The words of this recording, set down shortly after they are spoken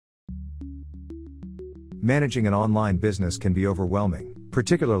Managing an online business can be overwhelming,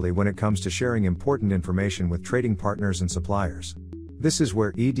 particularly when it comes to sharing important information with trading partners and suppliers. This is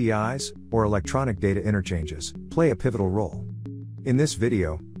where EDIs, or electronic data interchanges, play a pivotal role. In this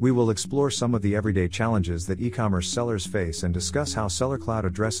video, we will explore some of the everyday challenges that e-commerce sellers face and discuss how Sellercloud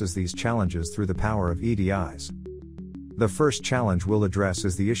addresses these challenges through the power of EDIs. The first challenge we'll address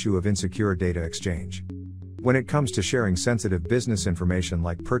is the issue of insecure data exchange. When it comes to sharing sensitive business information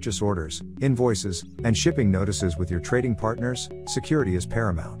like purchase orders, invoices, and shipping notices with your trading partners, security is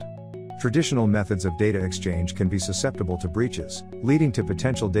paramount. Traditional methods of data exchange can be susceptible to breaches, leading to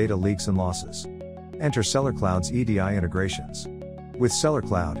potential data leaks and losses. Enter Sellercloud's EDI integrations. With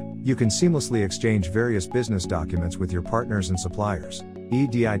Sellercloud, you can seamlessly exchange various business documents with your partners and suppliers.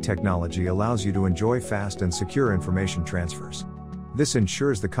 EDI technology allows you to enjoy fast and secure information transfers. This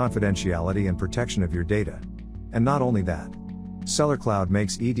ensures the confidentiality and protection of your data. And not only that, Sellercloud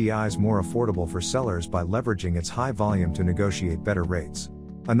makes EDIs more affordable for sellers by leveraging its high volume to negotiate better rates.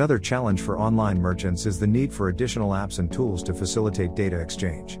 Another challenge for online merchants is the need for additional apps and tools to facilitate data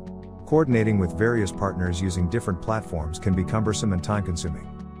exchange. Coordinating with various partners using different platforms can be cumbersome and time-consuming.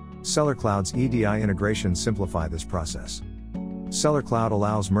 Sellercloud's EDI integrations simplify this process. Sellercloud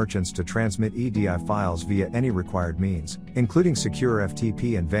allows merchants to transmit EDI files via any required means, including secure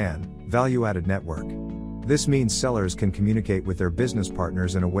FTP and VAN, value-added network. This means sellers can communicate with their business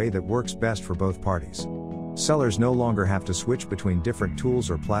partners in a way that works best for both parties. Sellers no longer have to switch between different tools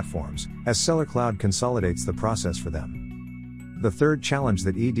or platforms, as Sellercloud consolidates the process for them. The third challenge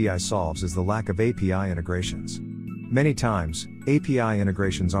that EDI solves is the lack of API integrations. Many times, API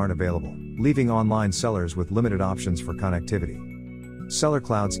integrations aren't available, leaving online sellers with limited options for connectivity.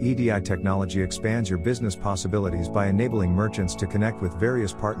 Sellercloud's EDI technology expands your business possibilities by enabling merchants to connect with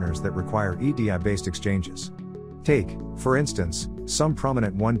various partners that require EDI-based exchanges. Take, for instance, some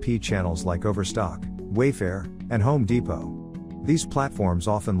prominent 1P channels like Overstock, Wayfair, and Home Depot. These platforms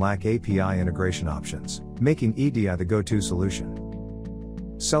often lack API integration options, making EDI the go-to solution.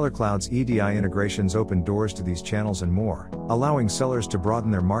 Sellercloud's EDI integrations open doors to these channels and more, allowing sellers to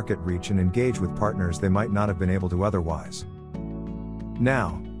broaden their market reach and engage with partners they might not have been able to otherwise.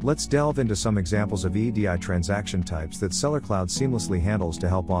 Now, let's delve into some examples of EDI transaction types that Sellercloud seamlessly handles to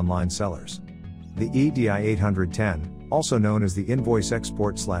help online sellers. The EDI 810, also known as the invoice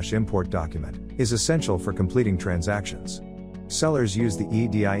export/import document, is essential for completing transactions. Sellers use the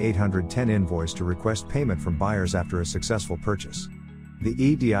EDI 810 invoice to request payment from buyers after a successful purchase. The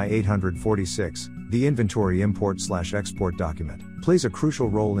EDI 846, the inventory import/export document, plays a crucial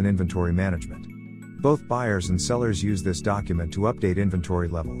role in inventory management. Both buyers and sellers use this document to update inventory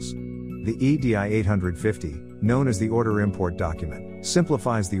levels. The EDI 850, known as the order import document,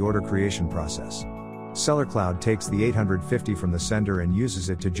 simplifies the order creation process. Sellercloud takes the 850 from the sender and uses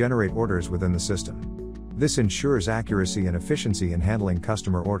it to generate orders within the system. This ensures accuracy and efficiency in handling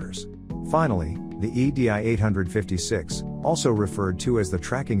customer orders. Finally, the EDI 856, also referred to as the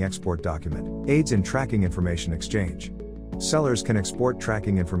tracking export document, aids in tracking information exchange. Sellers can export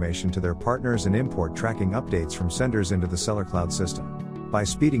tracking information to their partners and import tracking updates from senders into the Sellercloud system. By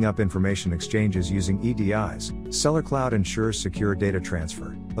speeding up information exchanges using EDIs, Sellercloud ensures secure data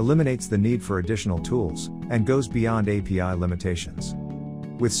transfer, eliminates the need for additional tools, and goes beyond API limitations.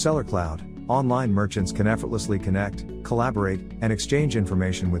 With Sellercloud, online merchants can effortlessly connect, collaborate, and exchange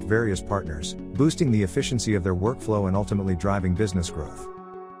information with various partners, boosting the efficiency of their workflow and ultimately driving business growth.